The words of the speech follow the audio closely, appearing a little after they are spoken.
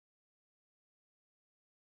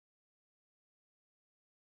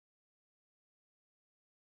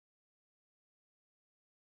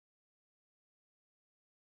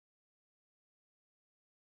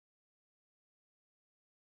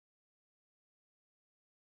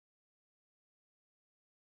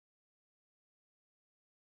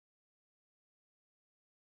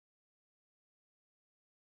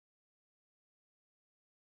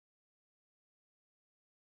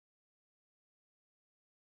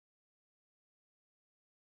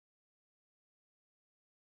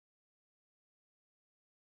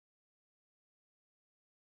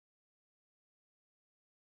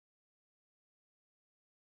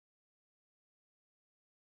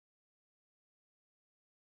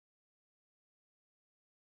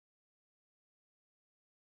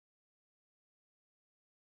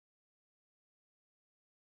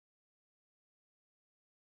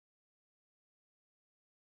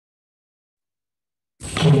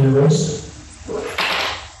neurons.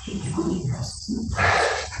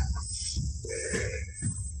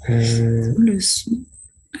 Le son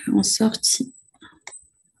en sortie.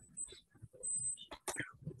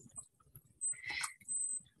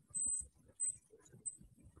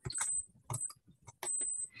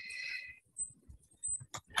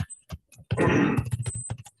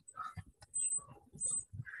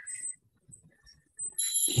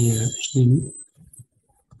 Et je l'ai mis.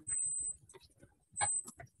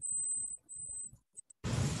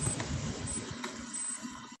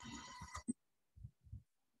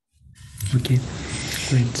 Ok,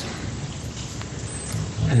 great.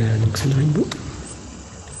 Donc c'est le rainbow.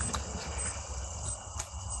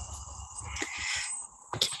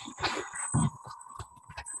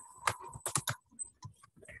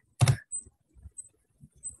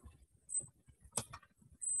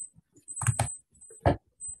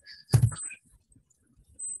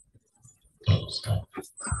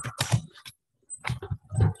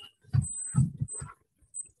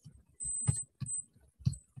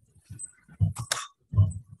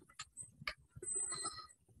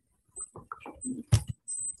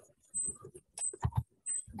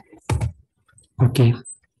 Ok,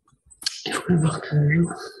 il faut le partage.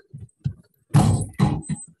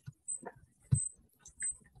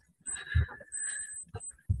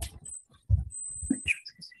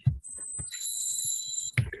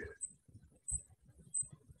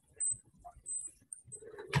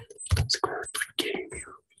 C'est quoi le truc qui est mieux?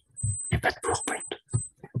 Il n'y a pas de PowerPoint.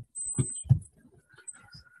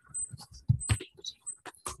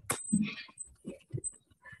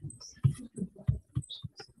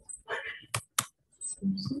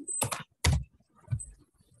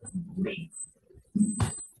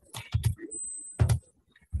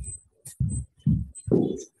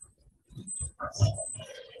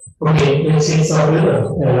 Okay, let's get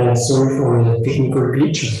started. Sorry for the technical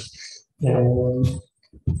glitch.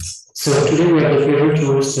 So today we have the pleasure to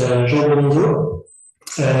host Jean Daunizeau.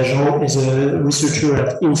 Jean is a researcher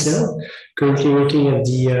at ICM, currently working at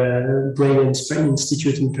the Brain and Spine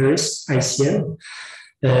Institute in Paris, ICM.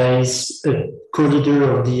 He's a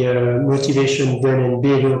co-leader of the motivation, brain and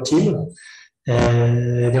behavior team.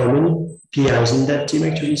 There are many PIs in that team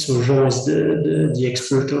actually, so Jean is the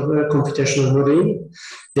expert of computational modeling.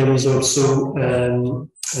 There is also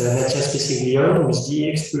Mathias Pesseglione, who is the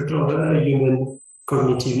expert of human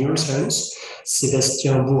cognitive neuroscience.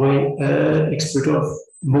 Sébastien Bourré, expert of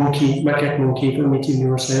macaque-monkey cognitive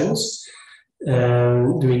neuroscience,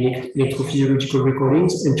 doing electrophysiological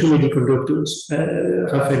recordings, and two medical doctors,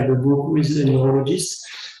 Raphaël Lebourg, who is a neurologist,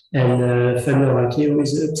 and fMRI, who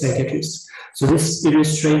is a psychiatrist. So this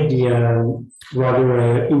illustrates the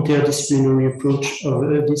rather interdisciplinary approach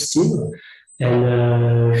of this team.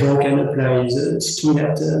 And Jean can apply his skill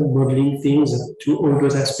at modeling things to all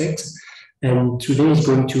those aspects. And today he's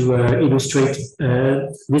going to illustrate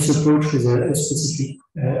this approach with a specific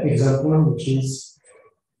example, which is,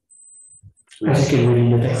 as you can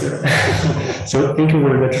read in the paper. So thank you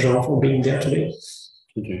very much, Jean, for being there today.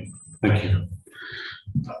 Okay, thank you.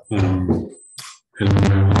 Hello,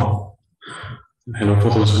 everyone. Hello for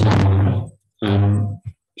those who are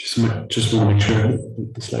just want to make sure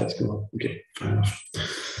the slides go on. Okay, fair enough.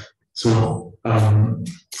 So I'm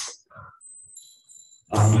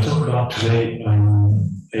going to talk about today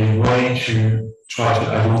a way to try to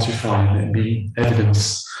identify and maybe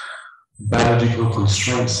evidence biological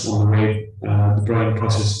constraints on the way the brain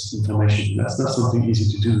processes information. That's not something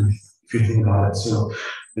easy to do if you think about it. So,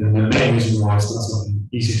 and the main reason why it's not something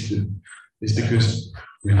easy to do is because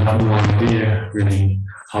we have no idea really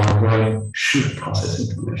how the brain should process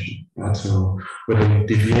information. Right? So whether it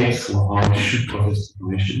deviates from how it should process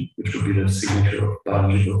information, which would be the signature of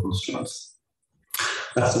biological constraints.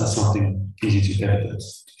 That's not something easy to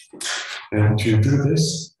evidence. And to do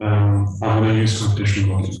this, I'm going to use computational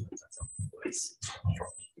modeling.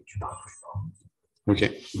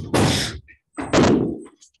 Okay.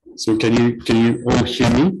 So can you all hear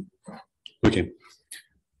me? Okay.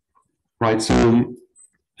 Right. So,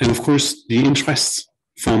 and of course, the interest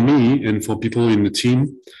for me and for people in the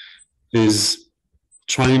team is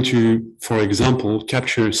trying to, for example,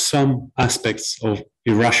 capture some aspects of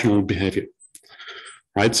irrational behavior.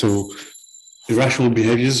 Right. So, irrational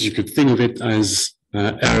behaviors, you could think of it as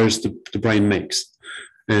errors the brain makes,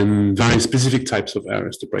 and very specific types of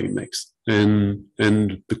errors the brain makes. And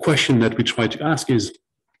the question that we try to ask is,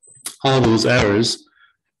 are those errors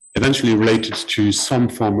eventually related to some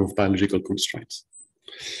form of biological constraints?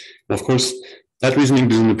 And of course, that reasoning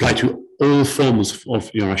doesn't apply to all forms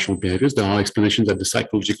of irrational behaviors. There are explanations at the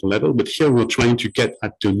psychological level, but here we're trying to get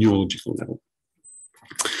at the neurological level.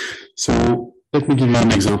 So let me give you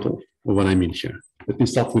an example of what I mean here. Let me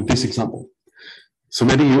start with this example. So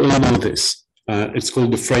maybe you all know this. It's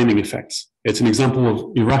called the framing effect. It's an example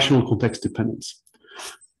of irrational context dependence.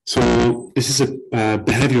 So this is a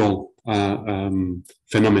behavioral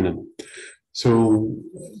phenomenon. So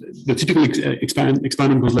the typical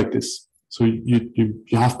experiment goes like this. So you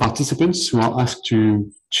have participants who are asked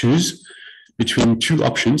to choose between two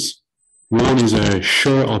options. One is a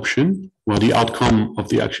sure option, where the outcome of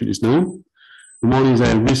the action is known, and one is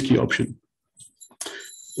a risky option.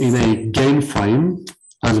 In a game frame,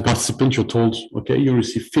 as a participant, you're told, okay, you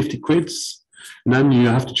receive 50 quids, and then you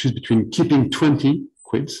have to choose between keeping 20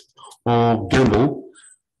 quids or gamble,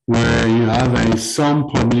 where you have some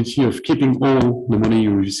probability of keeping all the money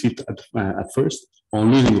you received at first, or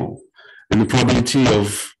losing all. And the probability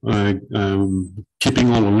of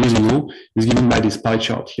keeping all or losing all is given by this pie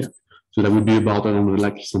chart here. So that would be about, I don't know,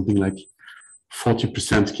 like something like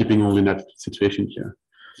 40% keeping all in that situation here.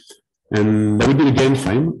 And that would be the game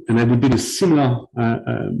frame, and that would be the similar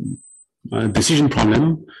decision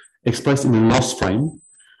problem expressed in the loss frame,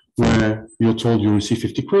 where you're told you receive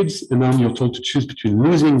 50 quids, and then you're told to choose between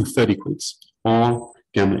losing 30 quids or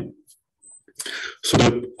gambling. So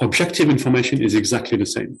the objective information is exactly the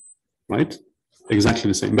same, right? Exactly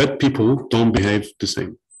the same, but people don't behave the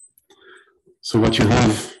same. So what you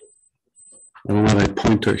have, I don't have a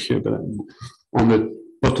pointer here, but on the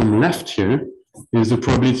bottom left here is the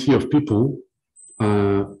probability of people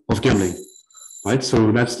of gambling, right?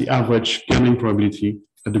 So that's the average gambling probability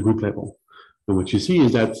at the group level. And what you see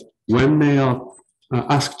is that when they are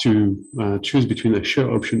asked to choose between a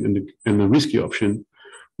sure option and a risky option,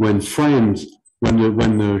 when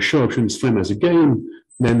the sure option is framed as a gain,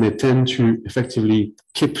 then they tend to effectively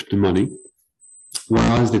keep the money,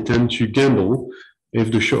 whereas they tend to gamble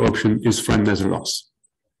if the sure option is framed as a loss.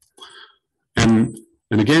 And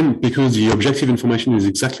again, because the objective information is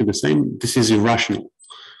exactly the same, this is irrational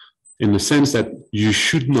in the sense that you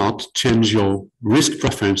should not change your risk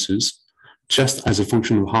preferences just as a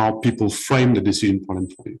function of how people frame the decision problem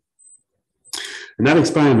for you. And that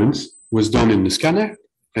experiment was done in the scanner,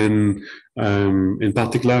 and in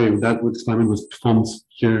particular, that experiment was performed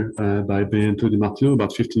here by Bento Di Martino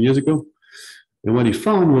about 15 years ago. And what he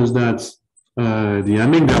found was that the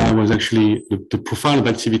amygdala was actually, the profile of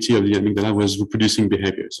activity of the amygdala was reproducing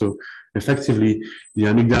behavior. So effectively, the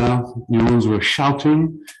amygdala neurons were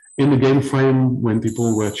shouting in the game frame when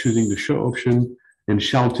people were choosing the sure option, and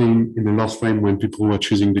shouting in the loss frame when people were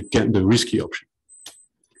choosing the risky option.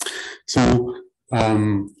 So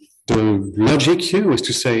the logic here was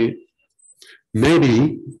to say,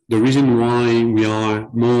 maybe the reason why we are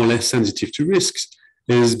more or less sensitive to risks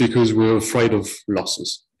is because we're afraid of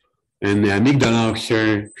losses. And the amygdala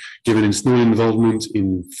here, given its no involvement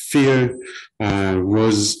in fear,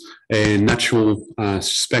 was a natural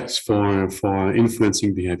suspect for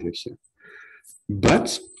influencing behavior here.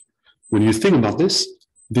 But when you think about this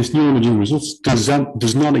neuroimaging results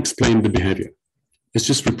does not explain the behavior. It's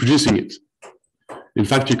just reproducing it. In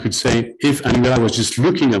fact, you could say if amygdala was just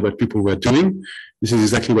looking at what people were doing, this is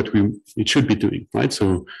exactly what it should be doing, right?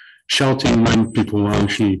 So shouting when people are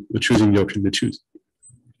actually choosing the option they choose.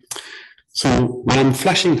 So what I'm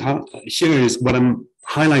flashing here is, what I'm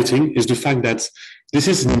highlighting is the fact that this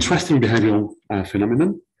is an interesting behavioral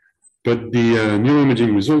phenomenon, but the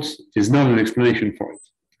neuroimaging results is not an explanation for it.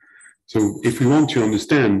 So if we want to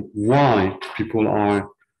understand why people are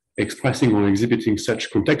expressing or exhibiting such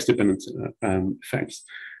context-dependent effects,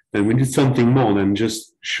 then we need something more than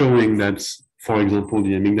just showing that, for example,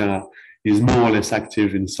 the amygdala is more or less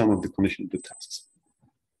active in some of the conditions of the tasks.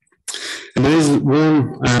 And there is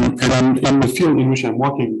one, and in the field in which I'm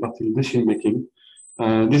working, particularly decision making,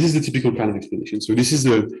 this is the typical kind of explanation. So this is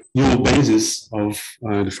the neural basis of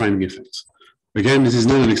the framing effect. Again, this is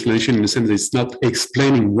not an explanation in the sense that it's not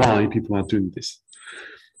explaining why people are doing this.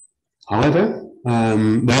 However,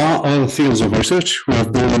 there are other fields of research who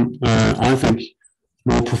have done, I think,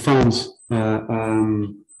 more profound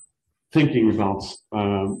thinking about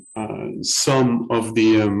some of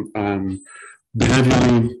the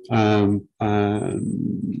behaviorally,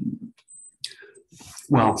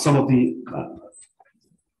 some of the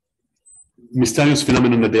mysterious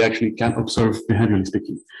phenomena that they actually can observe behaviorally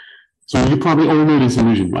speaking. So you probably all know this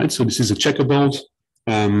illusion, right? So this is a checkerboard,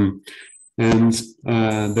 and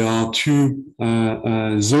there are two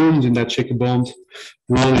zones in that checkerboard.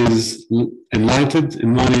 One is enlightened,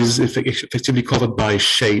 and one is effectively covered by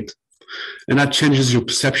shade. And that changes your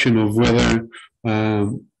perception of whether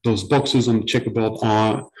those boxes on the checkerboard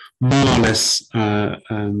are more or less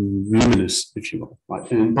luminous, if you will.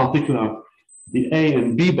 Right? And in particular, the A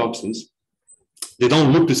and B boxes, they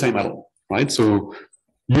don't look the same at all. right? So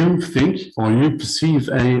you think or you perceive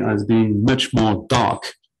A as being much more dark,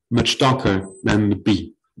 much darker than the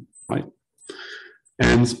B, right?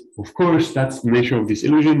 And of course, that's the nature of this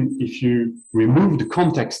illusion. If you remove the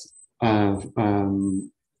context,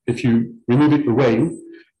 if you remove it away,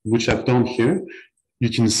 which I've done here, you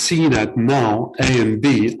can see that now A and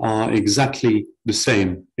B are exactly the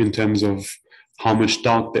same in terms of how much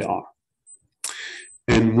dark they are.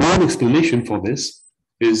 And one explanation for this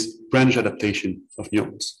is branch adaptation of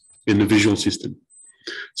neurons in the visual system.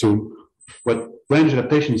 So what branch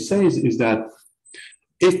adaptation says is that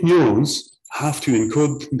if neurons have to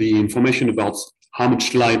encode the information about how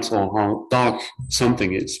much light or how dark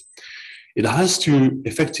something is, it has to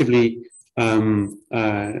effectively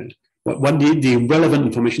the relevant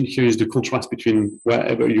information here is the contrast between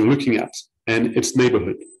wherever you're looking at and its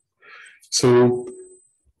neighborhood. So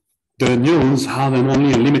the neurons have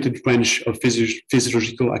only a limited range of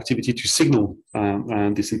physiological activity to signal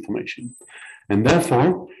this information. And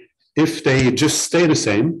therefore, if they just stay the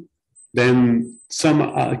same, then some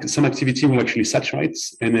activity will actually saturate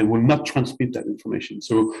and it will not transmit that information.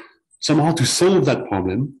 So somehow to solve that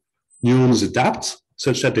problem, neurons adapt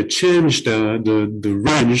such that they change the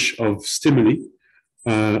range of stimuli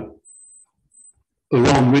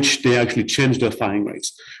around which they actually change their firing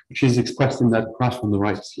rates, which is expressed in that graph on the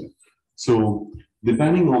right here. So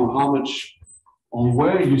depending on how much, on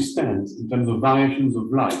where you stand in terms of variations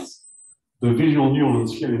of light, the visual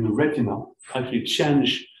neurons here in the retina actually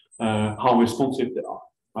change how responsive they are,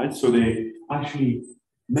 right? So they actually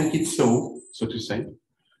make it so to say,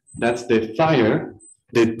 that they fire,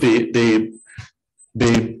 they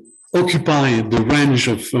occupy the range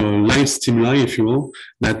of light stimuli, if you will,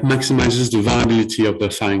 that maximizes the variability of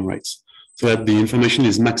their firing rates, so that the information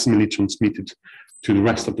is maximally transmitted to the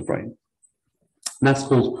rest of the brain. And that's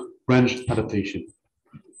called branch adaptation.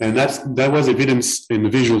 And that was evidence in the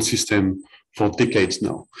visual system for decades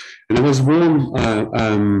now. And there was one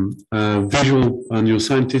visual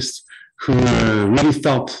neuroscientist who really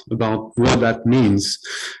thought about what that means.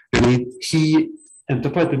 And he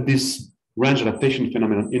interpreted this branch adaptation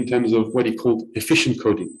phenomenon in terms of what he called efficient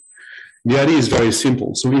coding. The idea is very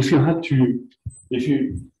simple. So if you had to, if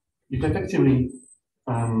effectively,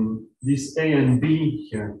 this A and B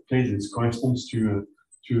here phases corresponds to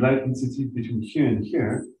light intensity between here and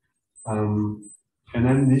here, and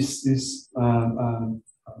then this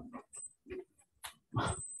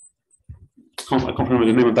I can't remember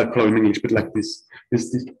the name of that color in English, but like this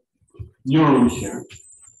neuron here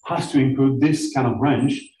has to encode this kind of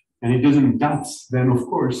range, and it doesn't that, then of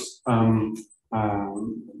course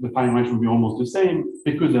the firing range will be almost the same,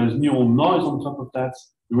 because there's neural noise on top of that.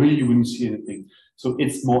 Really, you wouldn't see anything. So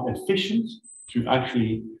it's more efficient to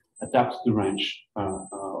actually adapt the range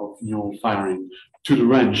of neural firing to the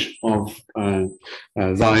range of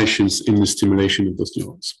variations in the stimulation of those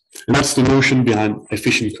neurons. And that's the notion behind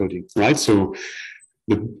efficient coding, right? So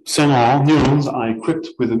somehow neurons are equipped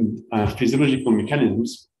with physiological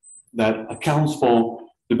mechanisms that accounts for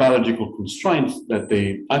the biological constraints that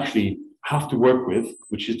they actually have to work with,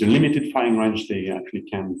 which is the limited firing range they actually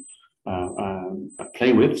can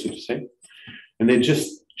play with, so to say. And they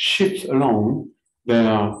just shift along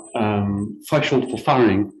their threshold for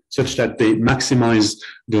firing such that they maximize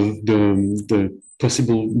the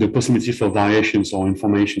possibility for variations or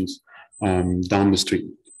informations down the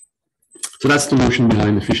stream. So that's the notion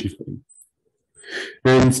behind efficient coding.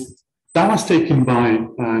 And that was taken by,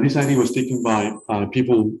 this idea was taken by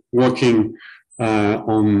people working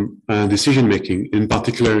on decision-making, in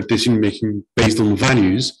particular decision-making based on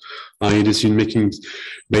values, decision-making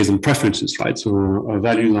based on preferences, right? So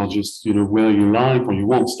values are just, where you like or you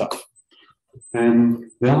want stuff. And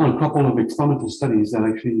there are a couple of experimental studies that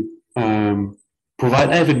actually provide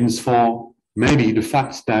evidence for maybe the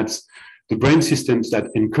fact that the brain systems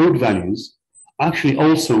that encode values actually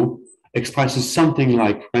also expresses something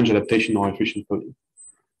like range adaptation or efficient coding.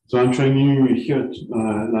 So I'm showing you here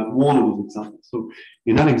like one of these examples. So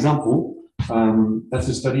in that example, that's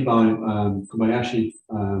a study by Kobayashi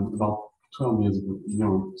about 12 years ago.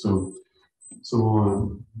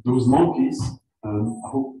 So those monkeys, I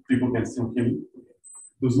hope people can still hear me.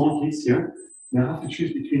 Those monkeys here, they have to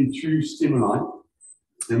choose between two stimuli,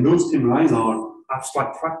 and those stimuli are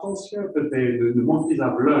abstract fractals here, but the monkeys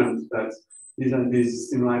have learned that these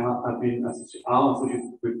stimuli are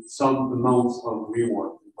associated with some amounts of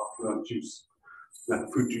reward, in particular juice,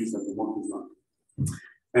 like fruit juice that the monkeys like.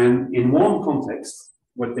 And in one context,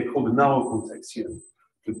 what they call the narrow context here,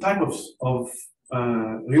 the type of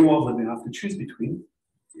reward that they have to choose between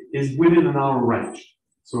is within a narrow range.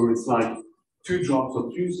 So it's like 2 drops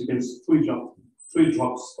of juice against 3 drops 3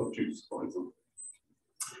 drops of juice, for example.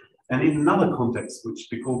 And in another context, which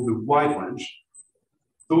we call the wide range,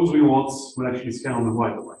 those rewards will actually scale on the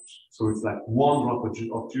wider range. So it's like 1 drop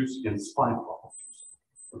of juice against 5 drops of juice.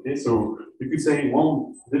 Okay, so you could say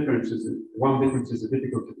one difference is a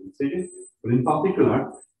difficult to consider, but in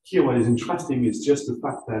particular, here what is interesting is just the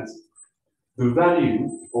fact that the value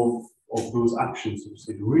of those actions, so to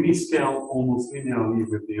say, really scale almost linearly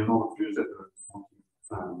with the amount of juice that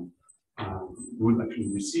the monkey would actually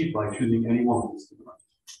receive by choosing any one of these stimuli.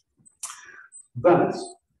 But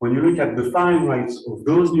when you look at the firing rates of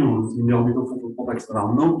those neurons in the orbitofrontal cortex that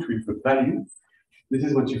are known to encode value, this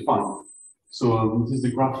is what you find. So this is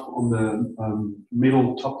the graph on the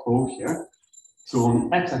middle top row here. So on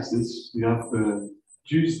the x-axis, you have the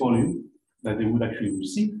juice volume that they would actually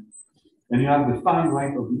receive. And you have the firing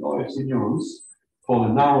rate of the OFC neurons for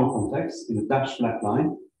the narrow context in the dashed flat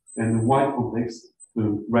line, and the wide context,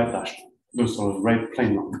 the red dashed line, those sort of red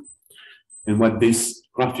plain line. And what this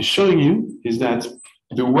graph is showing you is that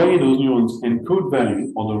the way those neurons encode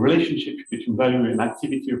value, or the relationship between value and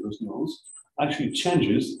activity of those neurons, actually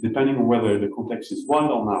changes depending on whether the context is wide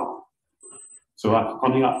or narrow. So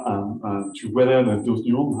according to whether those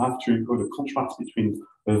neurons have to encode a contrast between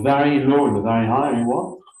a very low and a very high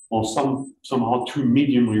reward, or somehow 2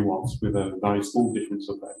 medium rewards with a very small difference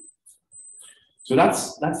of value. So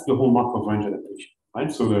that's the hallmark of range adaptation,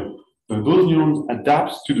 right? So those neurons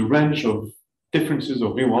adapt to the range of differences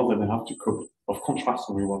of reward that they have to cope, of contrast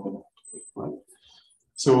of reward that they have to cope, right?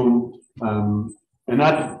 So, and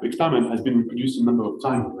that experiment has been reproduced a number of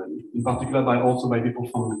times already, in particular also by people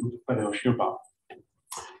from the group of Frédéric-Joliot.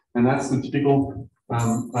 And that's the typical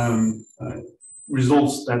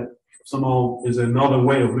results that somehow is another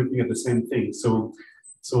way of looking at the same thing. So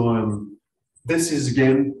this is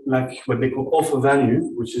again like what they call alpha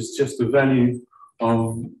value, which is just the value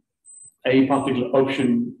of a particular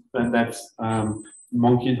option that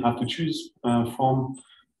monkeys have to choose from,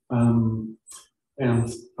 and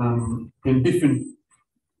in different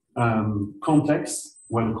contexts,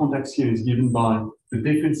 where the context here is given by the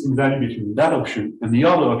difference in value between that option and the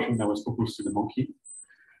other option that was proposed to the monkey,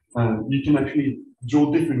 you can actually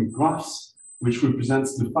draw different graphs which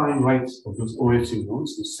represents the firing rates of those OFC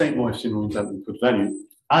neurons, the same OFC neurons that encode value,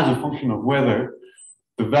 as a function of whether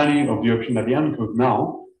the value of the option that they encode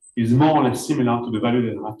now is more or less similar to the value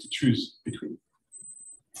they have to choose between.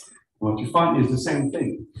 What you find is the same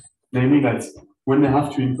thing, namely that when they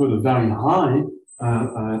have to encode a very high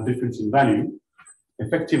difference in value,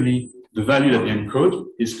 effectively the value that they encode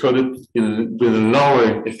is coded with a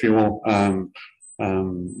lower, if you will,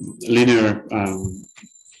 linear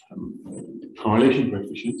correlation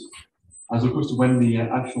coefficient, as opposed to when the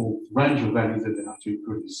actual range of values that they have to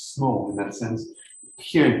encode is small in that sense.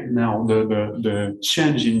 Here now, the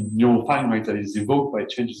change in neural firing rate that is evoked by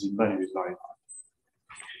changes in value is very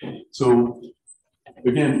high. So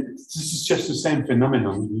again, this is just the same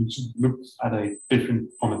phenomenon. You just look at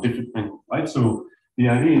from a different angle, right? So the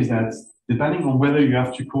idea is that depending on whether you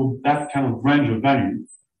have to code that kind of range of value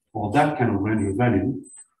or that kind of range of value,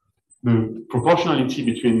 the proportionality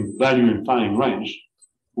between value and firing range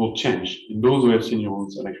will change in those OFC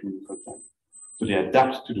neurons that actually encode value. So they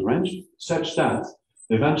adapt to the range such that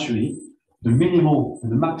eventually the minimal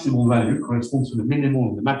and the maximal value corresponds to the minimal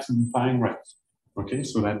and the maximum firing rate. Okay,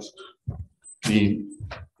 so that's the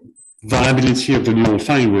variability of the neural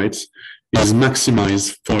firing rates is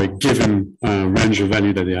maximized for a given range of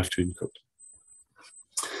value that they have to encode.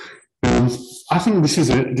 I think this is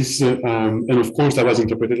and of course that was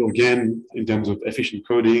interpreted again in terms of efficient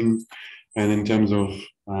coding and in terms of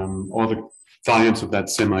other variants of that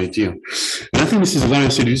same idea. And I think this is a very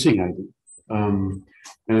seducing idea.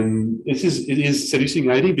 And it is seducing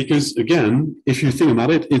idea because, again, if you think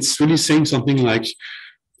about it, it's really saying something like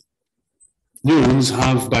neurons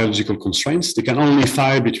have biological constraints. They can only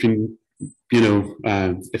fire between,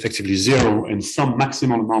 effectively 0 and some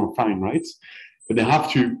maximal amount of firing rates, but they have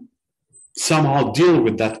to somehow deal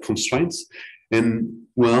with that constraints. And,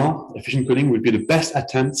 well, efficient coding would be the best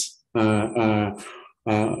attempt for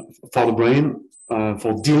the brain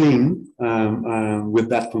for dealing with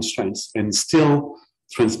that constraints and still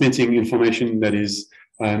transmitting information that is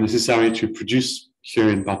necessary to produce, here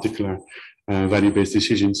in particular, value-based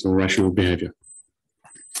decisions or rational behavior.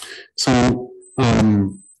 So,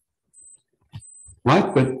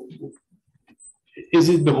 right, but is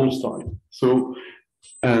it the whole story? So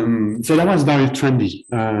that was very trendy.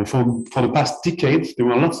 For the past decades, there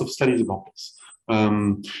were lots of studies about this,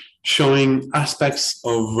 showing aspects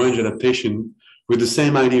of range adaptation with the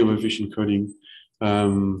same idea of efficient coding,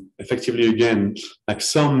 effectively, again, like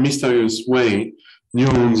some mysterious way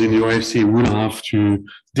neurons in the OFC would have to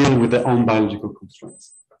deal with their own biological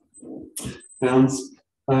constraints. And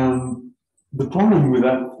the problem with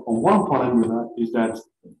that, or one problem with that, is that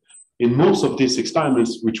in most of these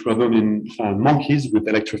experiments, which were done in monkeys with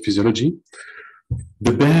electrophysiology,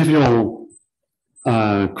 the behavioral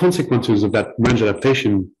consequences of that range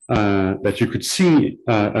adaptation that you could see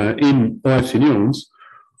in OFC neurons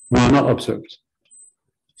were not observed.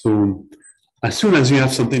 So as soon as you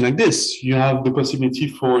have something like this, you have the possibility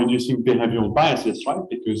for inducing behavioral biases, right?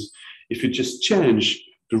 Because if you just change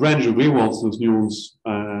the range of rewards those neurons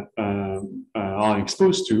are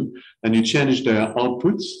exposed to, and you change their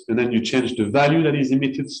outputs, and then you change the value that is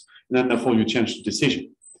emitted, and then therefore you change the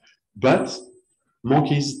decision. But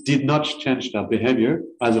monkeys did not change their behavior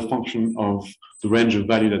as a function of the range of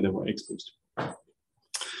value that they were exposed to.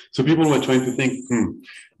 So people were trying to think,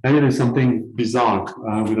 maybe there's something bizarre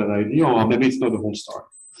with that idea, or maybe it's not the whole story.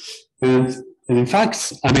 And in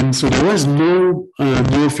fact, I mean, so there was no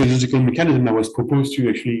neurophysiological mechanism that was proposed to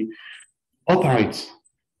actually operate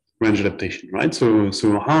range adaptation, right? So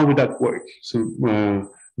how would that work? So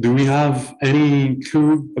do we have any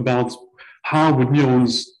clue about how would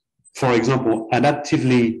neurons, for example,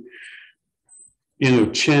 adaptively,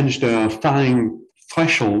 change their firing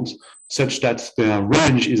threshold such that their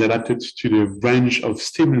range is adapted to the range of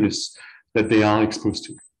stimulus that they are exposed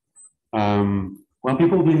to? Well,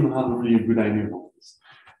 people didn't have a really good idea about this.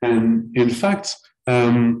 And in fact,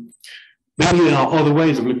 maybe there are other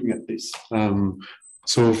ways of looking at this.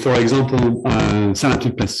 So, for example,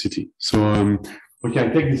 synaptic plasticity. So, okay, I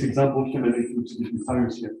take this example here, maybe it looks a bit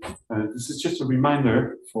mysterious here. This is just a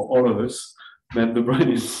reminder for all of us that the brain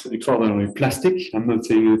is extraordinarily plastic. I'm not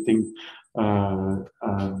saying anything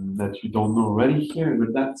that you don't know already here,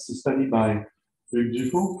 but that's a study by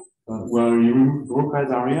Frédéric-Joliot, where you remove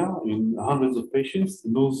localized area in hundreds of patients,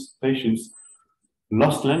 and those patients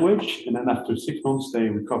lost language, and then after 6 months they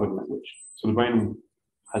recovered language. So the brain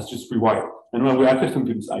has just rewired. And we're accustomed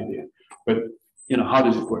to this idea, but how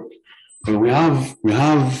does it work? Well, we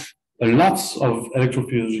have a lots of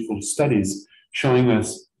electrophysiological studies showing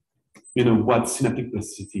us, what synaptic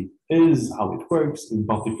plasticity is, how it works, in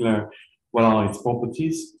particular, what are its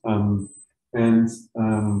properties,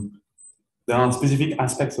 there are specific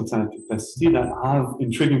aspects of synaptic plasticity that have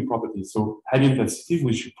intriguing properties. So hebbian plasticity,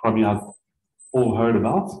 which you probably have all heard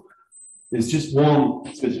about, is just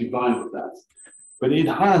one specific variant of that. But it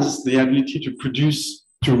has the ability to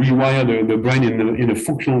rewire the brain in a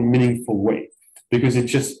functional, meaningful way, because it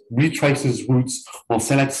just retraces routes or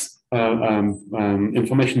selects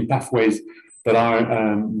information pathways that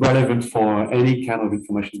are relevant for any kind of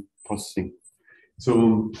information processing.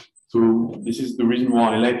 So this is the reason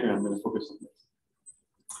why later I'm going to focus on this.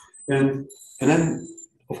 And then,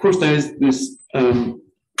 of course, there is this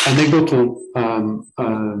anecdotal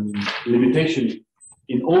limitation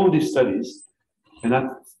in all these studies, and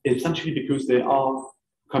that's essentially because they are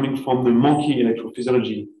coming from the monkey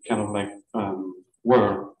electrophysiology kind of like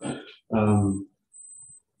world.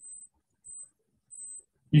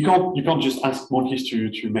 You can't just ask monkeys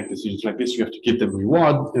to make decisions like this. You have to give them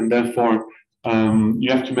reward, and therefore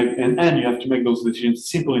you have to make those decisions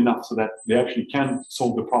simple enough so that they actually can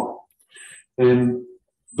solve the problem. And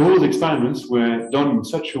those experiments were done in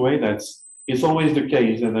such a way that it's always the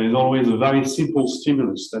case that there is always a very simple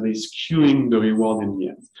stimulus that is cueing the reward in the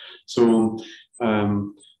end. So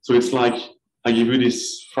it's like I give you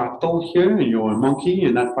this fractal here, and you're a monkey,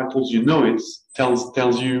 and that fractal, it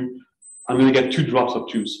tells you I'm going to get 2 drops of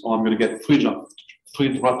juice, or I'm going to get 3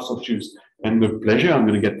 drops of juice, and the pleasure I'm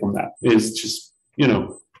going to get from that is just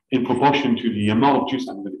in proportion to the amount of juice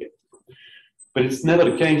I'm going to get. But it's never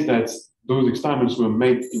the case that those experiments were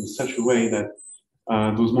made in such a way that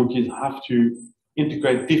those monkeys have to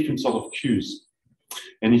integrate different sort of cues.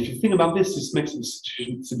 And if you think about this, this makes the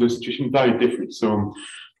situation very different. So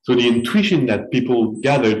the intuition that people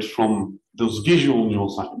gathered from those visual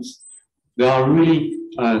neuroscience, they are really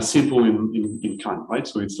simple in kind, right?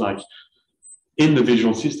 So it's like in the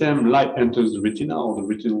visual system, light enters the retina or the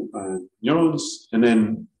retinal neurons, and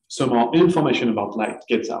then somehow information about light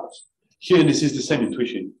gets out. Here, this is the same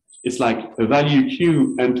intuition. It's like a value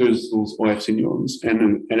cue enters those OFC neurons,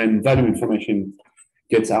 and then value information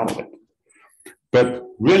gets out of it. But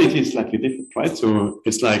reality is slightly different, right? So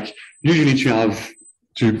it's like usually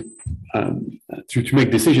to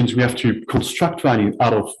make decisions, we have to construct value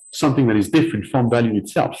out of something that is different from value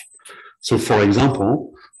itself. So, for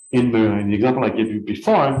example, in the example I gave you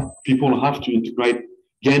before, people have to integrate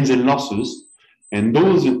gains and losses, and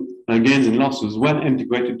those gains and losses, when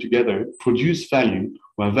integrated together, produce value,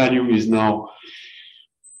 where value is now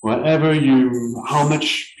how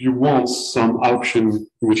much you want some option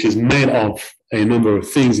which is made of a number of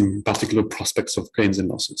things, in particular prospects of gains and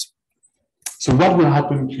losses. So what will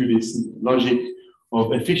happen to this logic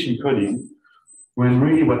of efficient coding when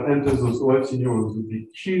really what enters those OFC neurons will be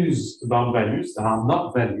cues about values that are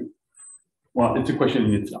not value? Well, it's a question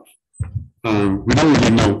in itself. We don't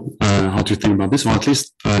really know how to think about this, or at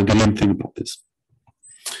least the main thing about this.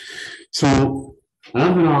 So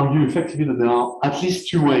I'm going to argue effectively that there are at least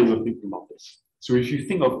two ways of thinking about this. So if you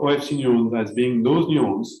think of OFC neurons as being those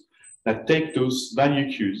neurons that take those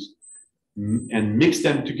value cues and mix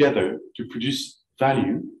them together to produce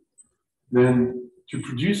value, then to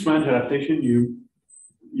produce range adaptation,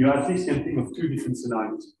 you at least can think of two different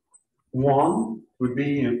scenarios. One would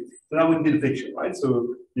be, that would be the picture, right?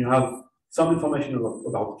 So you have some information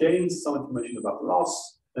about gains, some information about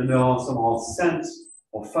loss, and there are somehow sent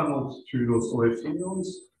or funneled to those OFC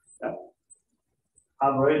neurons that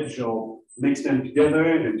average or mix them together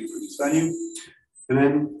and to produce value. And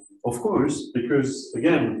then, of course, because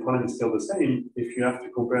again, the problem is still the same, if you have to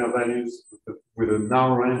compare values with a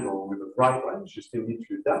narrow range or with a bright range, you still need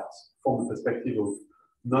to adapt from the perspective of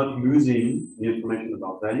not losing the information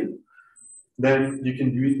about value. Then you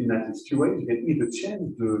can do it in at least two ways. You can either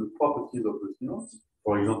change the properties of those neurons.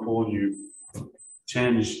 For example, you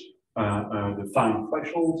change the fine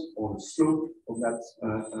threshold or the slope of that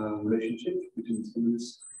relationship between the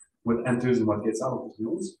stimulus, what enters and what gets out of those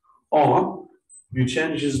neurons. Or you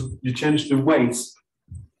change the weights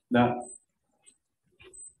that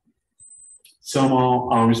somehow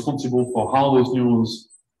are responsible for how those neurons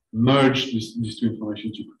merge these two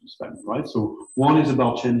information to produce value, right? So one is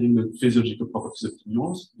about changing the physiological properties of the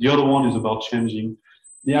neurons. The other one is about changing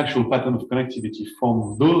the actual pattern of connectivity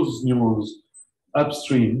from those neurons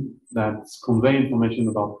upstream that convey information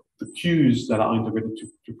about the cues that are integrated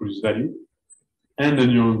to produce value, and the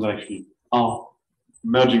neurons that actually are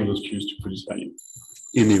merging those cues to produce value,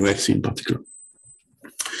 in the OFC in particular.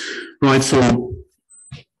 Right, so,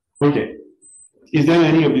 okay. Is there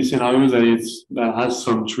any of these scenarios that has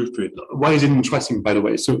some truth to it? Why is it interesting, by the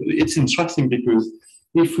way? So it's interesting because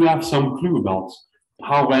if we have some clue about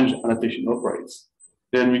how range adaptation operates,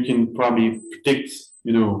 then we can probably predict,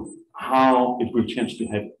 how it will change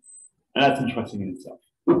behavior. And that's interesting in itself.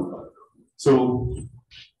 So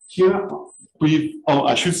here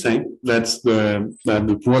I should say that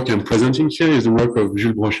the work I'm presenting here is the work of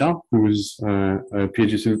Jules Brochard, who is a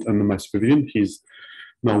PhD student under my supervision. He's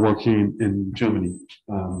now working in Germany.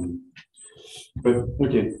 But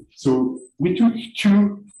okay, so we took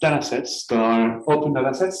two datasets that are open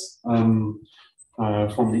datasets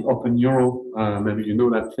from the Open Neuro. Maybe you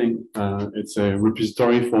know that thing. It's a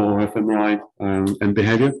repository for fMRI and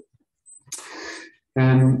behavior.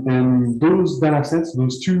 And those datasets,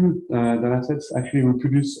 those two datasets, actually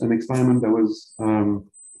reproduce an experiment that was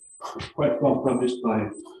quite well published by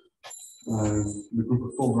the group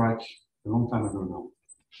of Frédéric a long time ago now.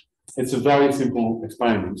 It's a very simple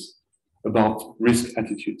experiment about risk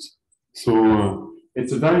attitudes. So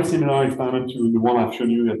it's a very similar experiment to the one I've shown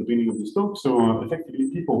you at the beginning of this talk. So effectively,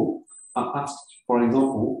 people are asked, for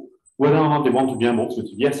example, whether or not they want to gamble. So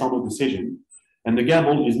it's a yes or no decision. And the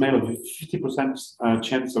gamble is made of a 50%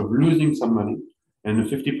 chance of losing some money and a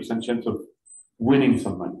 50% chance of winning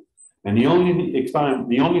some money. And the only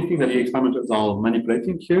thing that the experimenters are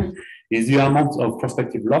manipulating here is the amount of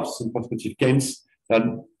prospective loss and prospective gains that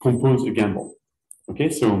compose a gamble. Okay,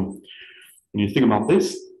 so when you think about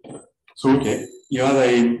this, so okay, you have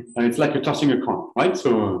it's like you're tossing a coin, right?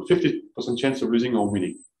 So 50% chance of losing or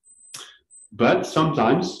winning. But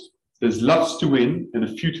sometimes there's lots to win and a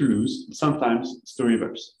few to lose. And sometimes it's the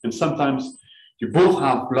reverse. And sometimes you both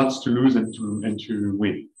have lots to lose and to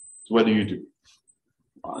win. So what do you do?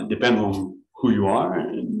 It depends on who you are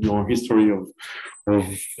and your history of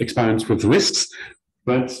experience with risks.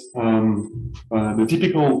 But the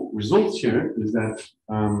typical results here is that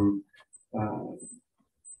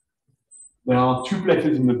there are two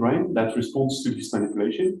places in the brain that responds to this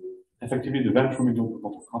manipulation. Effectively, the ventromedial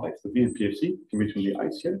prefrontal cortex, the VMPFC, in between the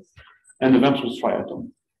ICM, and the ventral striatum.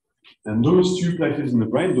 And those two places in the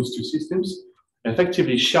brain, those two systems,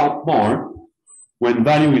 effectively shout more when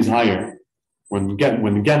value is higher, when the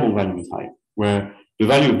gamble value is higher, where the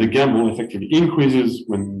value of the gamble effectively increases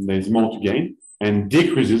when there's more to gain and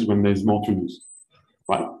decreases when there's more to lose,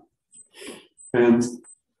 right? And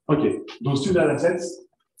okay, those two data sets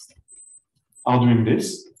are doing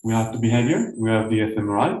this. We have the behavior, we have the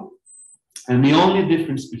fMRI, and the only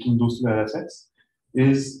difference between those two data sets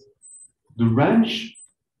is the range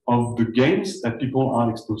of the gains that people are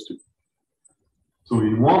exposed to. So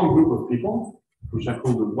in one group of people, which I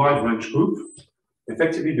call the wide range group,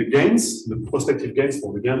 effectively the gains, the prospective gains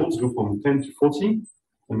for the gambles go from 10 to 40,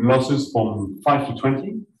 and losses from 5 to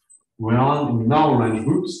 20. Whereas in narrow range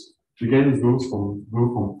groups, the gains go from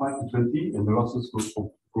 5 to 20, and the losses go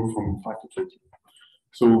from 5 to 20.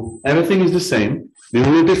 So everything is the same. The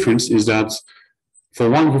only difference is that for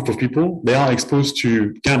one group of people, they are exposed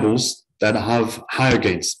to gambles that have higher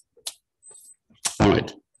gains. All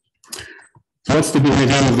right. So that's the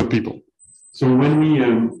behavior of the people. So when we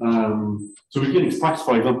we can extract,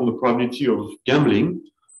 for example, the probability of gambling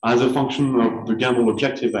as a function of the gamble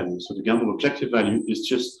objective value. So the gamble objective value is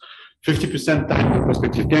just 50% times the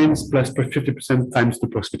prospective gains plus 50% times the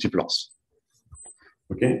prospective loss.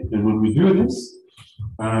 Okay, and when we do this,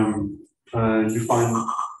 you find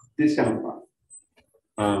this kind of graph.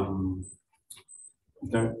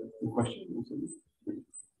 The question.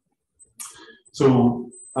 So,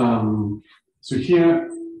 so here,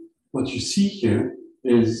 what you see here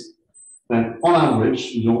is that on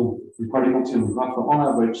average, you probably don't see on the graph, but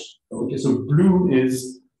on average, okay, so blue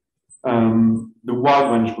is the wide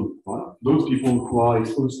range group, right? Those people who are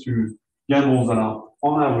exposed to gambles that are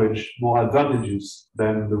on average more advantageous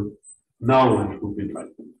than the narrow range group in right.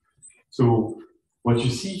 So what you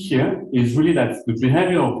see here is really that the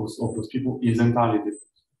behavior of those people is entirely different,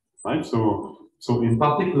 right? So in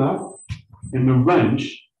particular, in the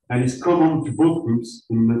range that is common to both groups,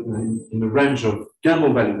 in the range of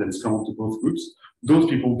gamble value that is common to both groups, those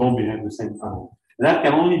people don't behave the same time. And that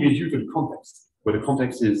can only be due to the context, where the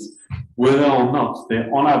context is whether or not they,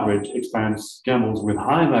 on average, experience gambles with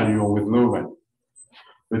high value or with low value.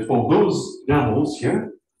 But for those gambles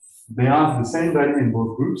here, they have the same value in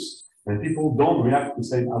both groups, and people don't react the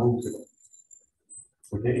same at all to them.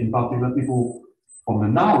 Okay, in particular, people from the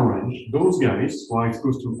narrow range, those guys who are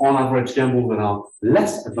exposed to on average gambles that are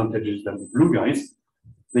less advantageous than the blue guys,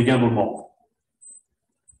 they gamble more.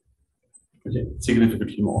 Okay,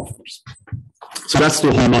 significantly more, of course. So that's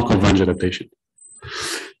the hallmark of range adaptation.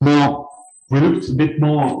 Now, we looked a bit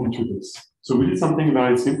more into this. So we did something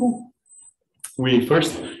very simple. We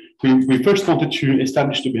first wanted to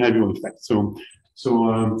establish the behavioral effect. So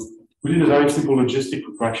we did a very simple logistic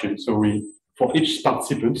regression. So for each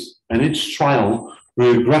participant and each trial, we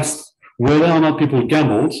regressed whether or not people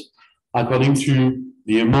gambled according to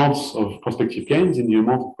the amounts of prospective gains and the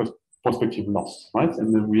amount of prospective loss, right?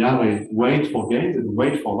 And then we have a weight for gains and a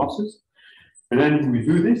weight for losses. And then we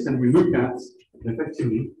do this and we look at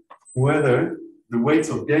effectively whether the weights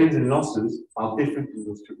of gains and losses are different in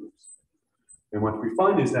those two groups. And what we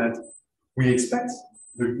find is that we expect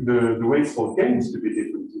the weights for gains to be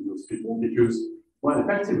different in those people because, well,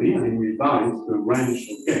 effectively, I mean, we bind the range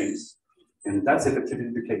of gains, and that's effectively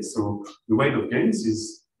the case. So the weight of gains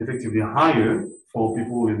is effectively higher for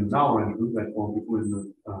people in the narrow range group than for people in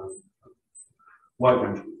the wide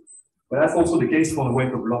range group. But that's also the case for the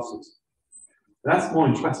weight of losses. That's more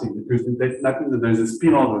interesting because that means that there's a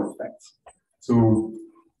spillover effect. So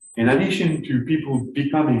in addition to people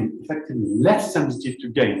becoming effectively less sensitive to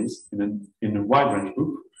gains in a wide range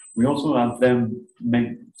group, we also have them make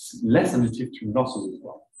less sensitive to losses as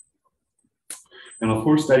well. And of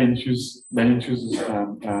course, that induces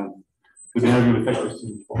the behavioral effect we've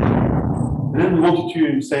seen before. And then we wanted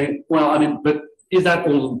to say, well, I mean, but is that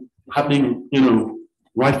all happening,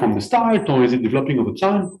 right from the start, or is it developing over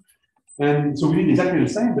time? And so we did exactly the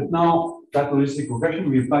same, but now that logistic regression,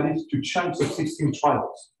 we applied it to chunks of 16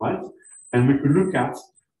 trials, right? And we could look at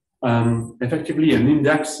effectively an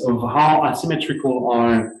index of how asymmetrical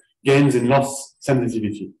are gains and loss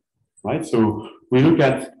sensitivity, right? So we look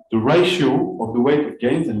at the ratio of the weight of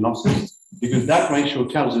gains and losses, because that ratio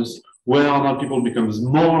tells us whether or not people becomes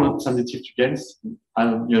more sensitive to gains,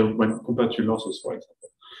 when compared to losses, for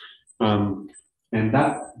example. And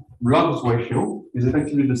that loss ratio is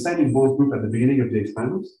effectively the same in both groups at the beginning of the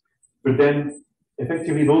experiment, but then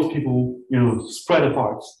effectively those people, spread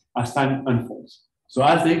apart as time unfolds. So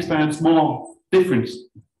as they experience more different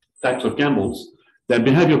types of gambles, their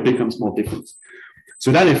behavior becomes more different.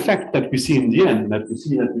 So that effect that we see in the end, that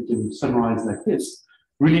we can summarize like this,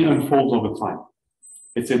 really unfolds over time.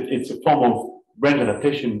 It's a form of range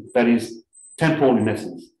adaptation that is temporal in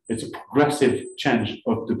essence. It's a progressive change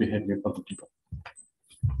of the behavior of the people.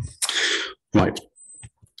 Right.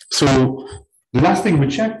 So the last thing we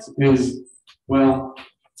checked is, well,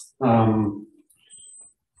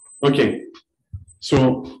 okay.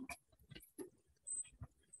 So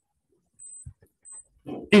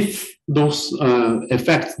if those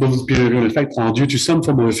effects, those behavioral effects are due to some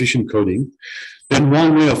form of efficient coding, then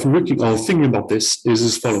one way of looking or thinking about this is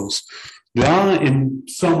as follows. There are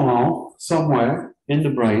somewhere in the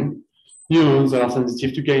brain, neurons that are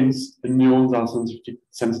sensitive to gains and neurons that are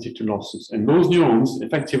sensitive to losses. And those neurons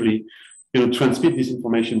effectively transmit this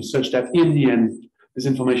information such that in the end, this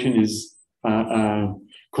information is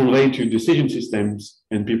conveyed to decision systems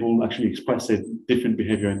and people actually express a different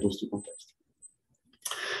behavior in those two contexts.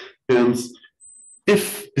 And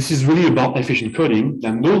if this is really about efficient coding,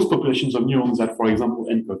 then those populations of neurons that, for example,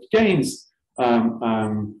 encode gains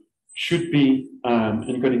should be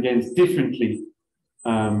encoding gains differently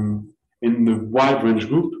in the wide range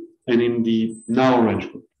group and in the narrow range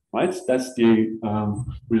group, right? That's the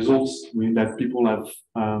results that people have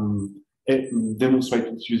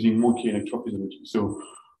demonstrated using monkey electrophysiology. So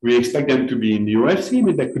we expect them to be in the OFC,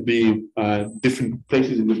 but there could be different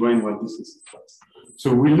places in the brain where this is expressed.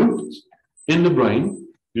 So we looked in the brain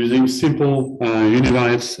using simple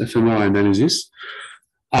univariate fMRI analysis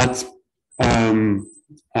at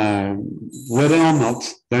whether or not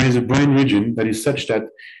there is a brain region that is such that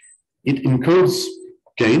it encodes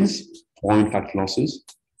gains, or in fact losses,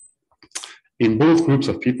 in both groups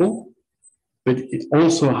of people, but it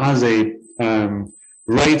also has a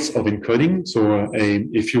rates of encoding, so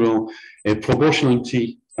if you will, a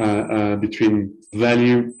proportionality between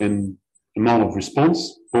value and amount of response,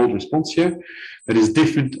 bold response here, that is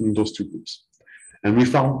different in those two groups. And we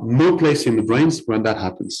found no place in the brains where that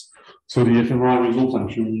happens. So the fMRI results I'm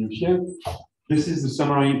showing you here, this is the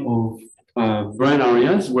summary of brain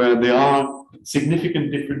areas where there are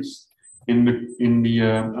significant difference in the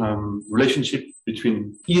relationship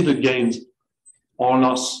between either gains or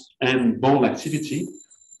loss and ball activity,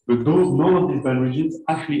 but none of these brain regions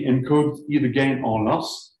actually encode either gain or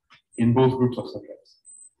loss in both groups of subjects.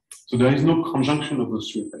 So there is no conjunction of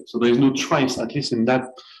those two effects. So there is no trace, at least in that,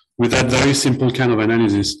 with that very simple kind of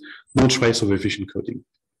analysis, no trace of efficient coding.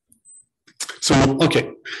 So,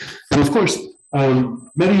 okay. And of course,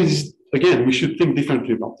 maybe this, again, we should think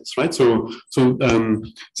differently about this, right? So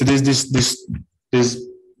there's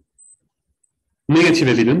negative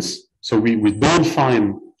evidence. So we don't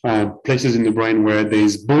find places in the brain where there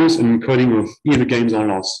is both an encoding of either gains or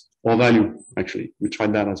loss, or value, actually. We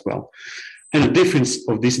tried that as well. And a difference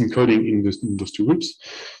of this encoding in those two groups,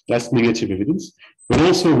 that's negative evidence. But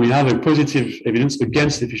also we have a positive evidence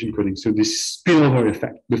against efficient coding. So this spillover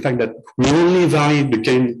effect, the fact that we only vary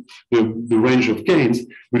the range of gains,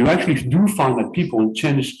 we actually do find that people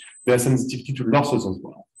change their sensitivity to losses as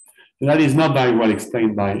well. And that is not very well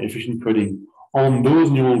explained by efficient coding on those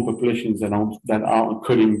neural populations that are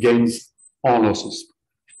coding gains or losses.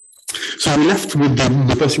 So we're left with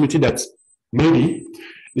the possibility that maybe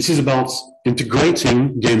this is about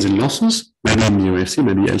integrating gains and losses, maybe in the OFC,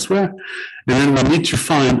 maybe elsewhere, and then we need to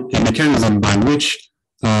find a mechanism by which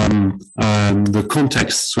the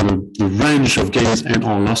context, so the range of gains and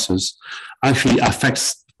or losses, actually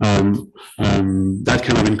affects that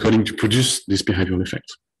kind of encoding to produce this behavioral effect.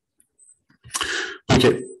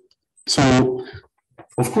 Okay, so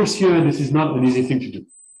of course here this is not an easy thing to do.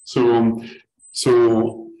 So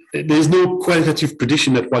there's no qualitative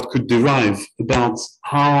prediction that what could derive about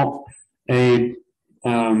how a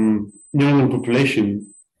neural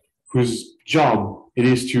population whose job it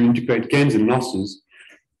is to integrate gains and losses,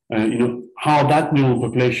 how that neural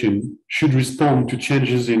population should respond to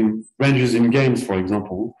changes in ranges in gains, for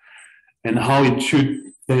example, and how it should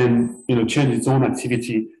then change its own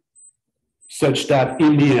activity such that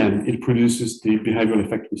in the end it produces the behavioral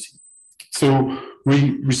effect we see. So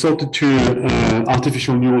we resorted to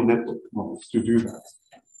artificial neural network models to do that.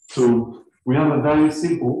 So we have a very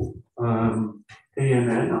simple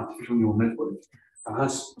ANN, artificial neural network, that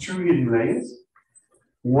has two hidden layers.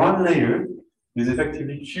 One layer is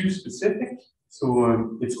effectively Q-specific,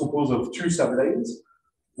 so it's composed of two sublayers.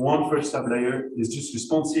 One first sublayer is just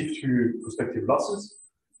responsive to prospective losses.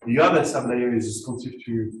 The other sublayer is responsive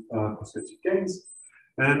to prospective gains.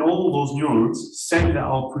 And all those neurons send their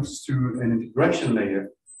outputs to an integration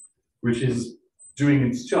layer, which is doing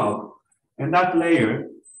its job. And that layer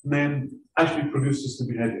then actually produces the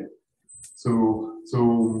behavior. So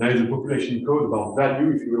there is a population code about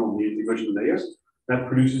value, if you will, on the integration layers that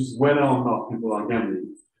produces whether or not people are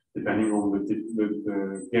gambling, depending on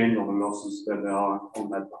the gain or the losses that there are on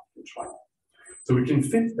that particular trial. So we can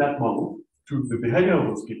fit that model to the behavior of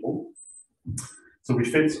those people. So we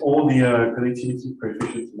fit all the connectivity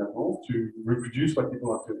coefficients in that model to reproduce what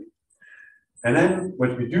people are doing. And then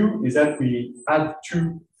what we do is that we add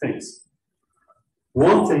two things.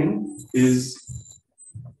 One thing is,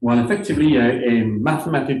 well, effectively a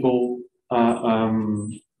mathematical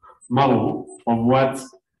model of what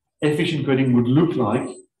efficient coding would look like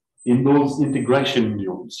in those integration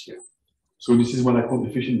neurons here. So this is what I call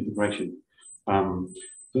efficient integration.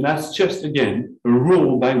 So that's just, again, a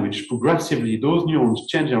rule by which progressively those neurons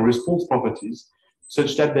change their response properties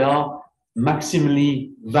such that they are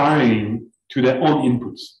maximally varying to their own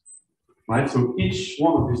inputs, right? So each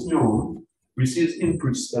one of these neurons receives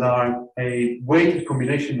inputs that are a weighted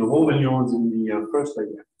combination of all the neurons in the first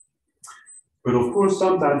layer. But of course,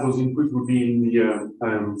 sometimes those inputs will be in the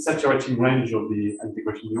saturating range of the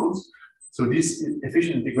integration neurons. So this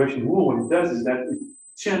efficient integration rule, what it does is that it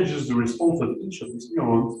changes the response of each of these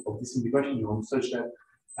neurons, of this integration neuron, such that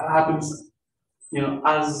that happens,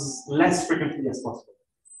 as less frequently as possible.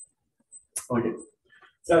 Okay,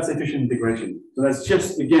 so that's efficient integration. So that's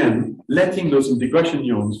just, again, letting those integration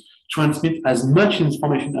neurons transmit as much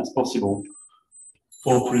information as possible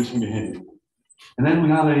for producing behavior. And then we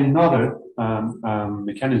have another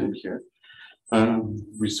mechanism here.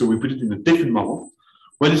 So we put it in a different model,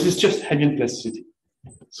 where this is just hebbian plasticity.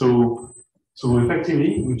 So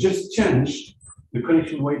effectively, we just changed the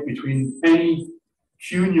connection weight between any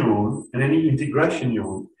Q neuron and any integration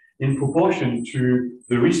neuron in proportion to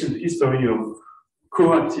the recent history of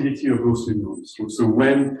co-activity of those two neurons. So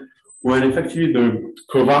when effectively the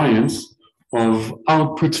covariance of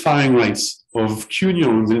output firing rates of Q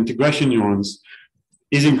neurons and integration neurons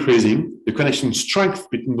is increasing, the connection strength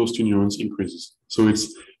between those two neurons increases. So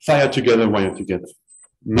it's fire together, wire together.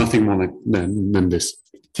 Nothing more than this.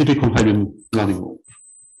 Typical Hebbian learning rule.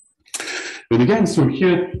 And again, so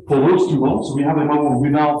here for those two models, we have a model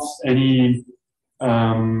without any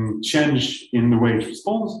change in the way it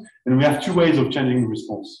responds, and we have two ways of changing the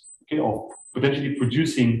response, okay, or potentially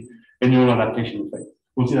producing a neural adaptation effect.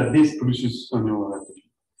 We'll see that this produces a neural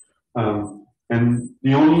adaptation. And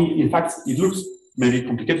the only, in fact, it looks maybe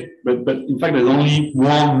complicated, but in fact, there's only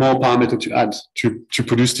one more parameter to add to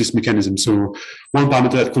produce this mechanism. So one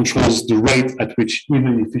parameter that controls the rate at which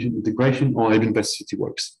even efficient integration or hebbian plasticity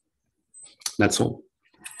works. That's all.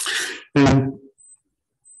 And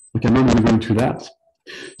okay, I'm not going to go into that.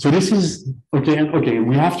 So this is okay.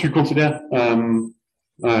 We have to consider an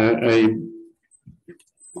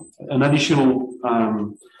additional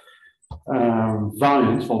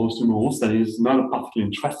variant for those two models that is not a particularly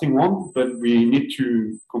interesting one, but we need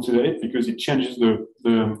to consider it because it changes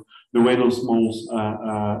the way those models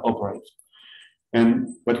operate.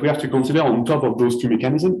 And what we have to consider on top of those two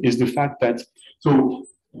mechanisms is the fact that so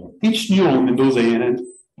each neuron in those ANNs,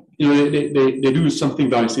 they do something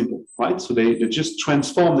very simple, right? So they just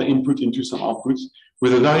transform the input into some outputs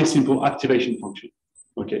with a very simple activation function.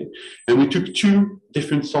 Okay, and we took two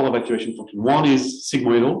different sort of activation functions. One is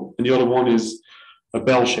sigmoidal, and the other one is a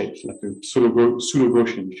bell-shaped, like a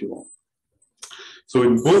pseudo-Gaussian, if you will. So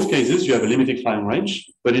in both cases, you have a limited firing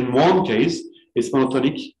range, but in one case, it's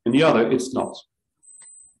monotonic, and the other, it's not.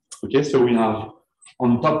 Okay, so we have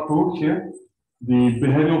on top row here, the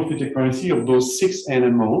behavioral fit accuracy of those 6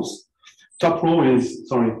 ANN models. Top row is,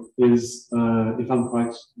 if I'm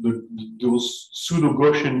correct, those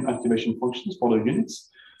pseudo-Gaussian activation functions for the units.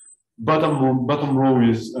 Bottom row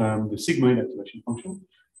is the sigmoid activation function.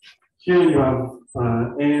 Here you have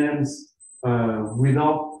ANNs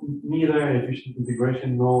without neither efficient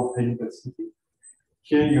integration nor hebbian plasticity.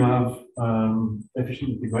 Here you have efficient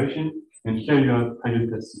integration, and here you have hebbian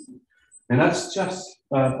plasticity. And that's just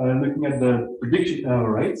looking at the prediction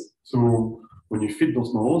error rates. So when you fit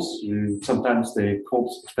those models, sometimes they can't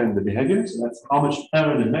explain the behavior. So that's how much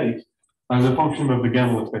error they make as a function of the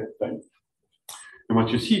gamma expected value. And what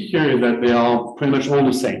you see here is that they are pretty much all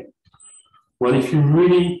the same. Well, if you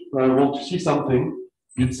really want to see something,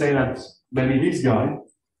 you'd say that maybe this guy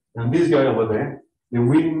and this guy over there, they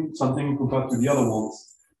win something compared to the other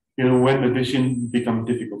ones, when the decision becomes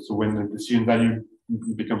difficult. So when the decision value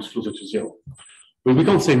becomes closer to 0. But we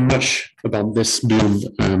can't say much about this beyond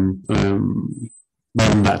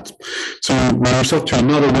that. So we resort to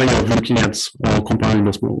another way of looking at or comparing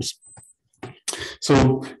those models.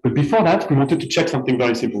 So, but before that, we wanted to check something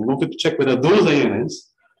very simple. We wanted to check whether those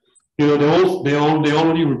ANNs, they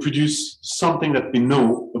already reproduce something that we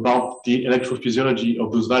know about the electrophysiology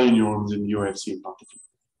of those value neurons in the OFC in particular.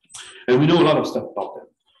 And we know a lot of stuff about them.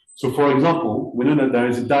 So, for example, we know that there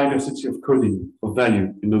is a diversity of coding of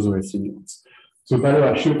value in those OFC neurons. So,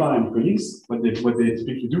 Frédéric-Joliot and colleagues, what they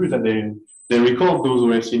typically do is that they record those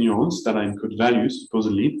OFC neurons that are encode values,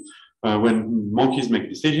 supposedly, when monkeys make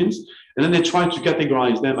decisions, and then they try to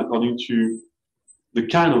categorize them according to the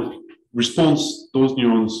kind of response those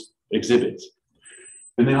neurons exhibit.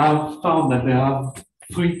 And they have found that they have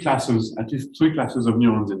at least three classes of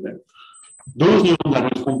neurons in there. Those neurons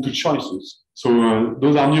that respond to choices. So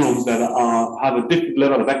those are neurons that have a different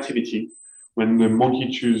level of activity when the monkey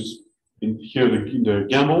chooses the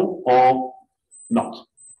gamble or not.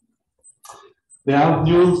 there are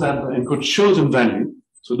neurons that encode chosen value.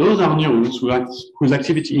 So those are neurons whose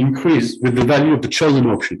activity increase with the value of the chosen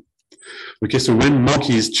option. Okay, so when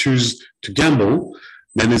monkeys choose to gamble,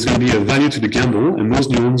 then there's going to be a value to the gamble, and those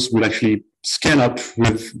neurons will actually scale up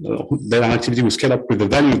with, their activity will scale up with the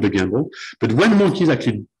value of the gamble. But when monkeys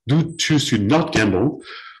actually do choose to not gamble,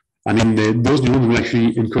 I mean, those neurons will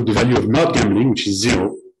actually encode the value of not gambling, which is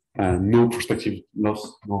 0, no prospective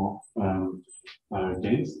loss nor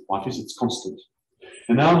gains, or at least it's constant.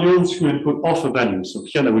 And there are neurons who encode alpha values. So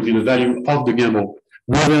here that would be the value of the gamble,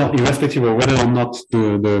 whether irrespective of whether or not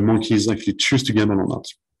the monkeys actually choose to gamble or not.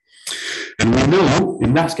 And we know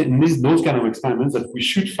in those kind of experiments that we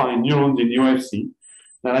should find neurons in the OFC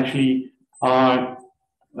that actually are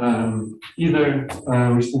either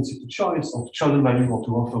responsive to choice or to chosen value or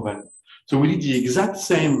to alpha value. So we did the exact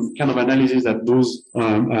same kind of analysis that those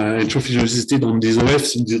neurophysiologists did on these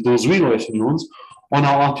OFC, those real OFC neurons on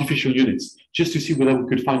our artificial units, just to see whether we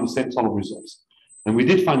could find the same sort of results. And we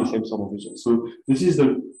did find the same sort of results. So this is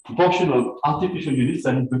the proportion of artificial units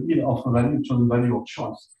that include either alpha value, chosen value, or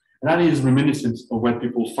choice. And that is reminiscent of what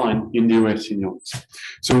people find in the OFC neurons.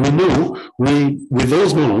 So we know with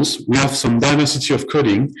those models, we have some diversity of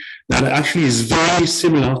coding that actually is very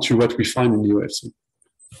similar to what we find in the OFC.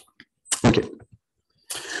 Okay.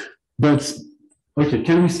 But, okay,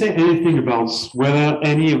 can we say anything about whether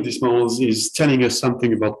any of these models is telling us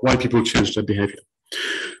something about why people change their behavior?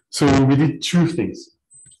 So we did two things.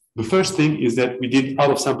 The first thing is that we did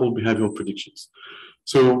out-of-sample behavioral predictions.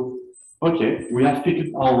 So, okay, we have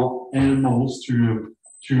fitted our models to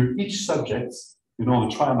each subject, on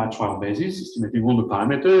a trial-by-trial basis, estimating all the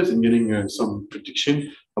parameters and getting some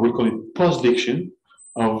prediction. I would call it post-diction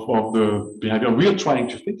of the behavior we're trying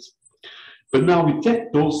to fix. But now we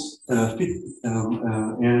take those fit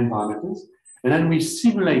parameters, and then we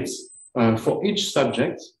simulate for each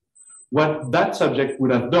subject what that subject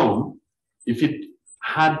would have done if it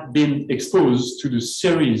had been exposed to the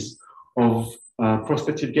series of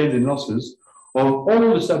prospective gains and losses of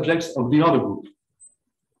all the subjects of the other group.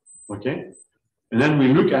 Okay? And then we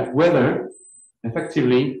look at whether,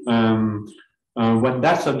 effectively, what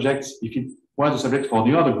that subject, if it was a subject for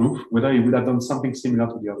the other group, whether it would have done something similar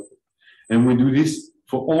to the other group. And we do this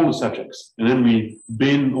for all the subjects. And then we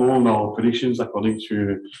bin all our predictions according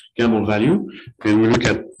to gamble value, and we look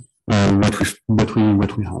at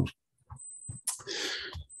what we have.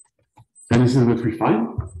 And this is what we find.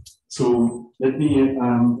 So let me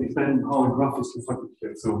explain how a graph is constructed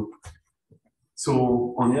here.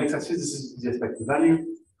 So on the x-axis, this is the expected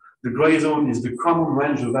value. The gray zone is the common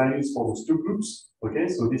range of values for those two groups. Okay,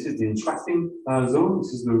 so this is the interesting zone.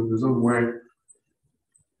 This is the zone where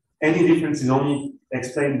any difference is only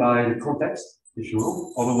explained by the context, if you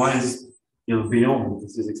will. Otherwise, beyond,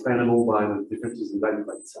 this is explainable by the differences in value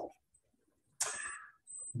by itself.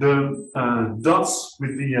 The dots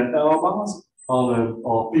with the error bars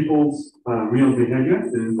are people's real behavior,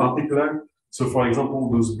 in particular. So, for example,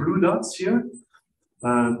 those blue dots here,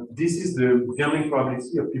 this is the gambling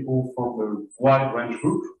probability of people from the wide range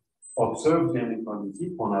group, observed gambling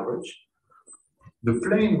probability on average. The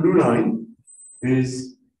plain blue line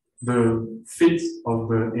is the fit of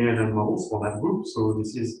the ANN models for that group. So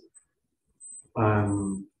this is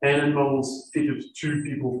ANN models fitted to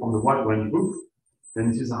people from the wide range group.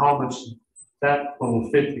 And this is how much that model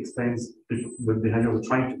fit explains the behavior we're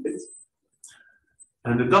trying to fit.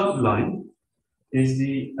 And the dotted line is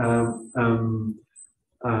the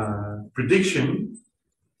prediction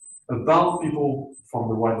about people from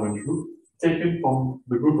the wide range group taken from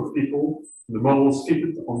the group of people, the models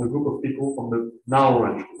fitted on the group of people from the narrow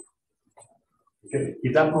range group. Okay.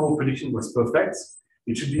 If that model prediction was perfect,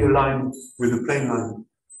 it should be aligned with the plane line.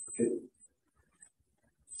 Okay.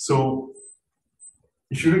 So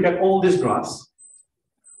if you look at all these graphs,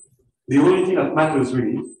 the only thing that matters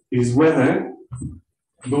really is whether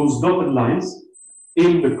those dotted lines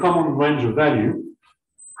in the common range of value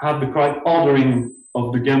have the correct ordering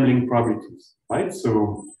of the gambling probabilities, right?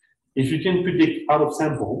 So if you can predict out of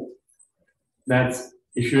sample that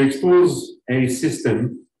if you expose a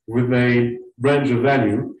system with a range of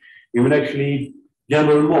value, it will actually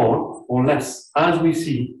gamble more or less, as we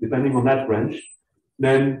see, depending on that range,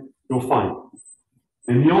 then you're fine.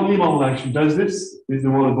 And the only model that actually does this is the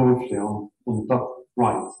one above here on the top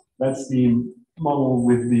right. That's the model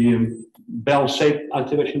with the bell-shaped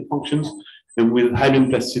activation functions and with hebbian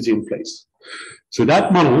plasticity in place. So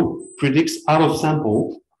that model predicts out of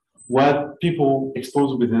sample what people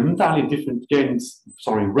exposed with an entirely different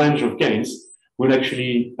range of gains would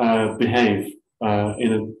actually behave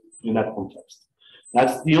in that context.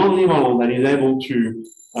 That's the only model that is able to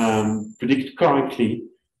predict correctly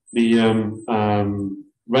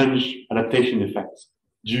range adaptation effect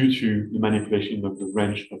due to the manipulation of the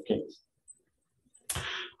range of gains.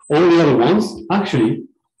 All the other ones actually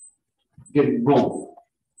get it wrong.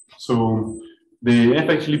 So they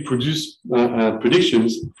effectively produce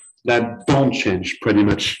predictions that don't change pretty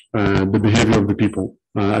much the behavior of the people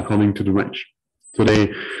according to the range. So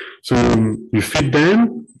you feed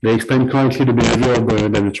them, they explain correctly the behavior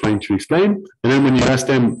that they're trying to explain, and then when you ask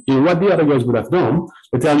them, what the other guys would have done,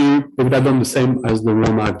 they tell you they would have done the same as the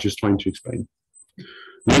one I've just trying to explain.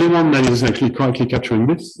 The only one that is actually correctly capturing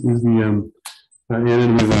this is the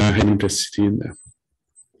ANN with hebbian plasticity in there.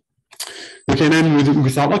 Okay, then we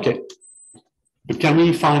thought, okay, but can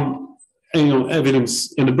we find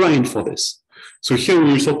evidence in the brain for this? So here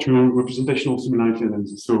we resort to representational similarity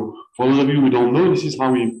analysis. So for those of you who don't know, this is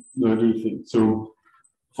how we do things. So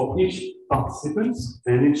for each participant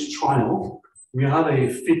and each trial, we have a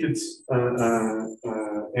fitted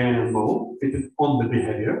ANN model fitted on the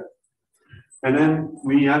behavior. And then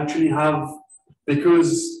we actually have,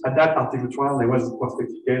 because at that particular trial, there was a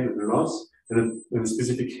prospective gain and a loss, and a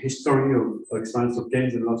specific history of experience of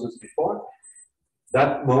gains and losses before,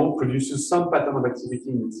 that model produces some pattern of activity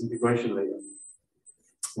in its integration layer.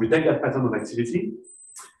 We take that pattern of activity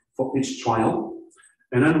for each trial,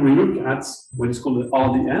 and then we look at what is called the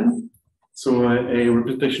RDN, so a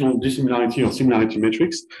representational dissimilarity or similarity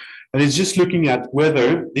matrix, and it's just looking at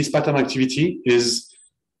whether this pattern activity is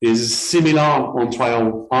similar on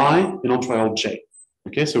trial I and on trial J.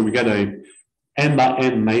 Okay, so we get a n by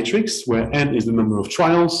n matrix where n is the number of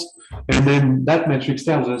trials, and then that matrix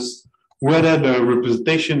tells us whether the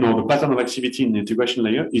representation or the pattern of activity in the integration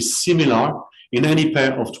layer is similar in any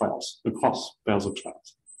pair of trials, across pairs of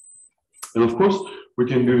trials. And of course, we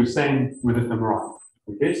can do the same with fMRI.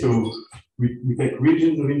 Okay, so we take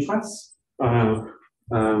regions of interest, and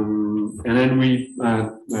then we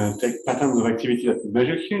take patterns of activity that we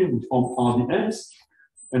measure here, we form RDNs,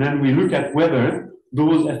 and then we look at whether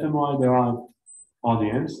those fMRI-derived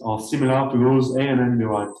RDNs are similar to those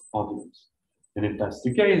ANN-derived RDNs. And if that's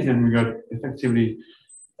the case, then we got effectively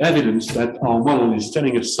evidence that our model is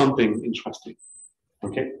telling us something interesting.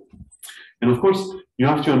 Okay? And of course, you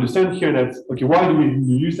have to understand here that, okay, why do we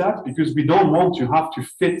use that? Because we don't want to have to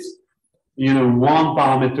fit, one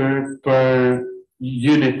parameter per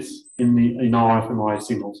unit in our fMRI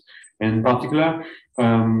signals. And in particular,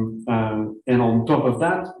 and on top of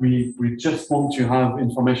that, we just want to have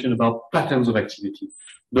information about patterns of activity,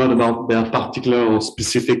 not about their particular or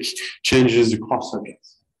specific changes across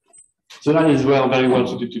subjects. So that is very well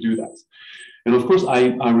suited to do that. And of course,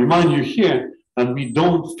 I remind you here that we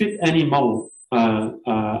don't fit any model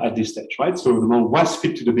at this stage, right? So the model was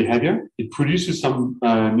fit to the behavior. It produces some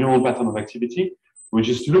neural pattern of activity. We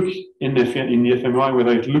just look in the fMRI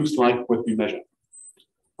whether it looks like what we measure.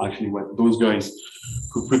 Actually, what those guys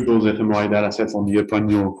who put those fMRI data sets on the upper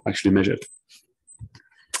neural actually measured.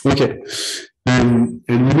 Okay. And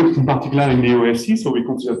we looked in particular in the OSC, so we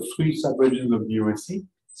considered 3 subregions of the OSC.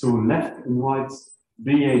 So left and right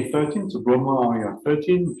BA13, so broad area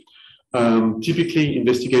 13, typically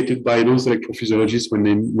investigated by those electrophysiologists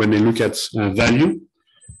when they look at value,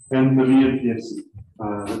 and the VMPFC.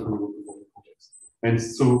 And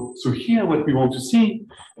so here what we want to see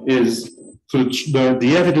is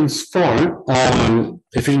the evidence for our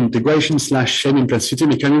integration / hebbian plasticity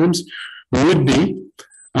mechanisms would be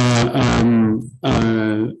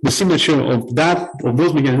the signature of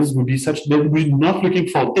those mechanisms would be such that we're not looking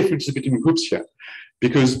for differences between groups here,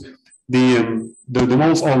 because the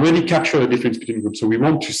models already capture a difference between groups. So we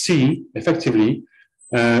want to see effectively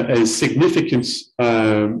a significant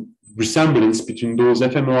resemblance between those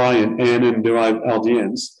fMRI and ANN-derived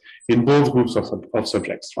RDNs in both groups of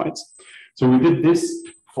subjects, right? So we did this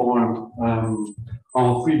for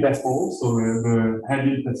our 3 best models, so the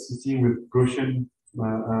hebbian plasticity with Gaussian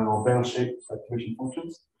or bell-shaped activation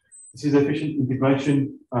functions. This is efficient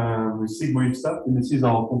integration with sigmoid stuff, and this is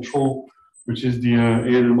our control, which is the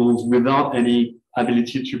ANN models without any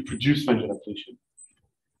ability to produce range adaptation.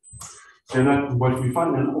 And that's what we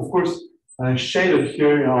find, and of course, shaded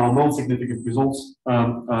here are non-significant results.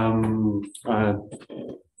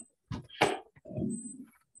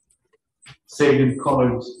 Salient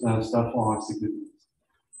colored stuff are significant.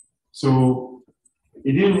 So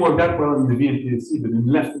it didn't work that well in the VMPFC, but in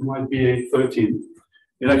left and right BA13,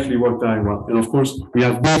 it actually worked very well. And of course, we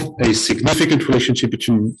have both a significant relationship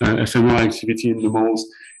between fMRI activity in the models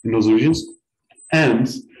in those regions and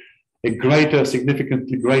a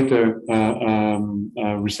significantly greater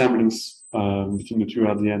resemblance between the 2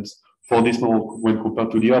 RDNs for this model when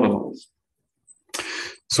compared to the other models.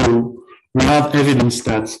 So we have evidence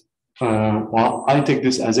that well, I take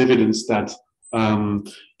this as evidence that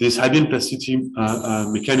this hebbian plasticity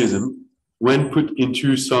mechanism, when put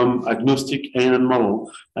into some agnostic ANN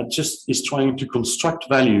model that just is trying to construct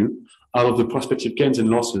value out of the prospective gains and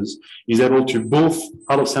losses, is able to both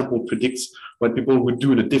out of sample predicts what people would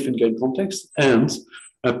do in a different gain context and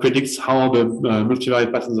predicts how the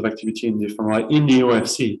multivariate patterns of activity in the fMRI in the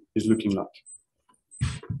OFC is looking like.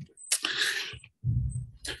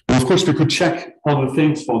 And of course, we could check other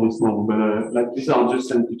things for this model, but like these are just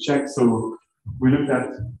to check. So we looked at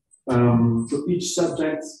so each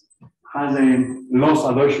subject has a loss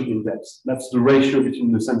aversion index. That's the ratio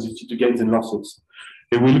between the sensitivity to gains and losses.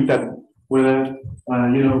 And we looked at whether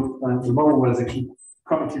the model was actually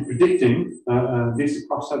correctly predicting this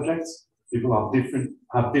across subjects. People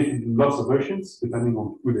have different loss aversions depending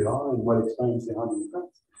on who they are and what experience they have in the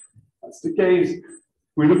past. That's the case.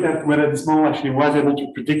 We looked at whether this model actually was able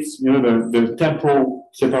to predict, the temporal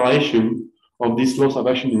separation of this loss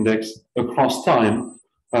aversion index across time.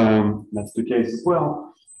 That's the case as well.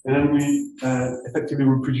 And then we effectively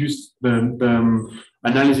reproduced the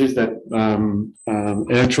analysis that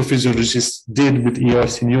electrophysiologists did with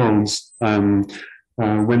ERC neurons when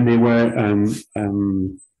they were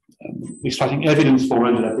extracting evidence for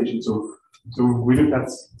range adaptation. So we looked at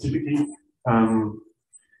typically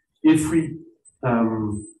if we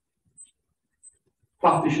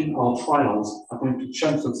partition our trials according to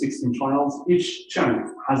chunks of 16 trials, each chunk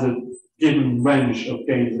has a given range of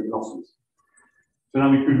gains and losses. So now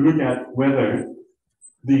we could look at whether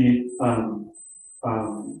the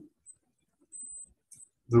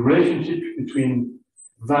relationship between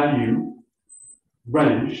value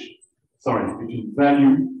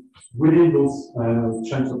within those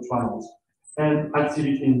chunks of trials and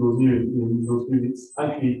activity in those units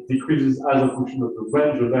actually decreases as a function of the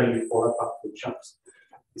range of value for that part of the chunks.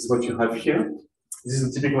 This is what you have here. This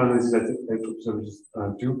is a typical analysis that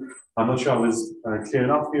electrophysiologists do. I'm not sure I was clear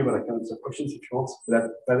enough here, but I can answer questions if you want.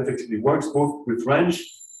 That effectively works both with range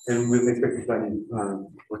and with expected value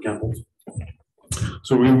examples.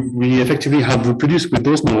 So we effectively have reproduced with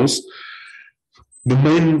those models the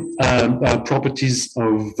main properties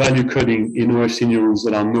of value coding in OFC neurons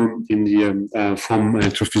that are known in the from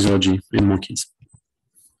electrophysiology in monkeys.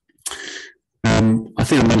 I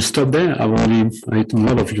think I'm going to stop there. I've already eaten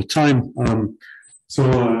a lot of your time.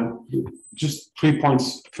 So just 3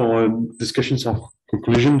 points for discussions or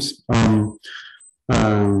conclusions. I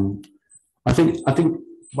think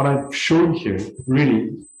what I've shown here,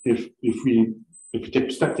 really, if we take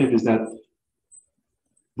perspective, is that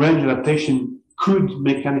range adaptation could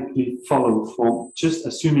mechanically follow from just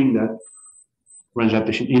assuming that range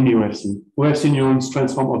adaptation in the OFC. OFC neurons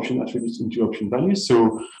transform option attributes into option values.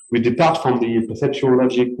 So we depart from the perceptual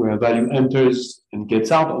logic where value enters and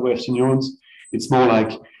gets out of OFC neurons. It's more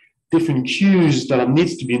like different cues that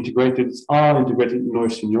need to be integrated are integrated in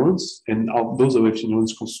OFC neurons, and those OFC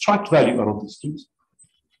neurons construct value out of those cues.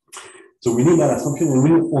 So we need that assumption, and we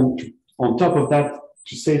need on top of that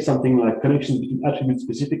to say something like connections between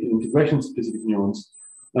attribute-specific and integration-specific neurons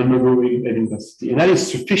undergo hebbian plasticity. And that is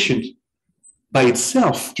sufficient by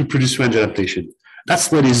itself to produce range adaptation. That's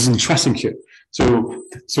what is interesting here. So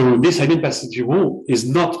this hebbian plasticity rule is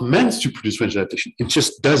not meant to produce range adaptation. It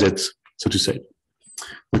just does it, so to say.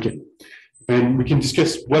 Okay. And we can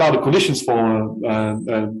discuss what are the conditions for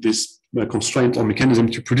this constraint or mechanism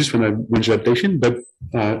to produce range adaptation, but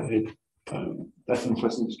that's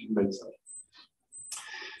interesting to speak by itself.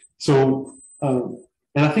 So, and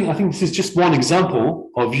I think this is just one example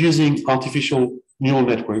of using artificial neural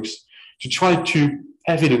networks to try to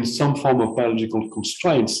evidence some form of biological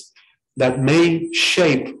constraints that may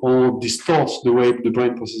shape or distort the way the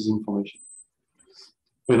brain processes information.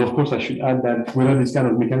 And of course, I should add that whether this kind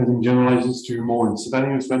of mechanism generalizes to more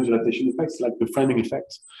instantaneous range adaptation effects, like the framing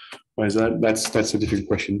effect, whereas that's a difficult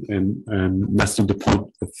question, and that's not the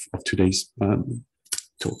point of today's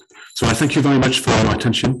talk. So I thank you very much for your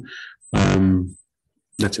attention.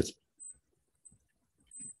 That's it.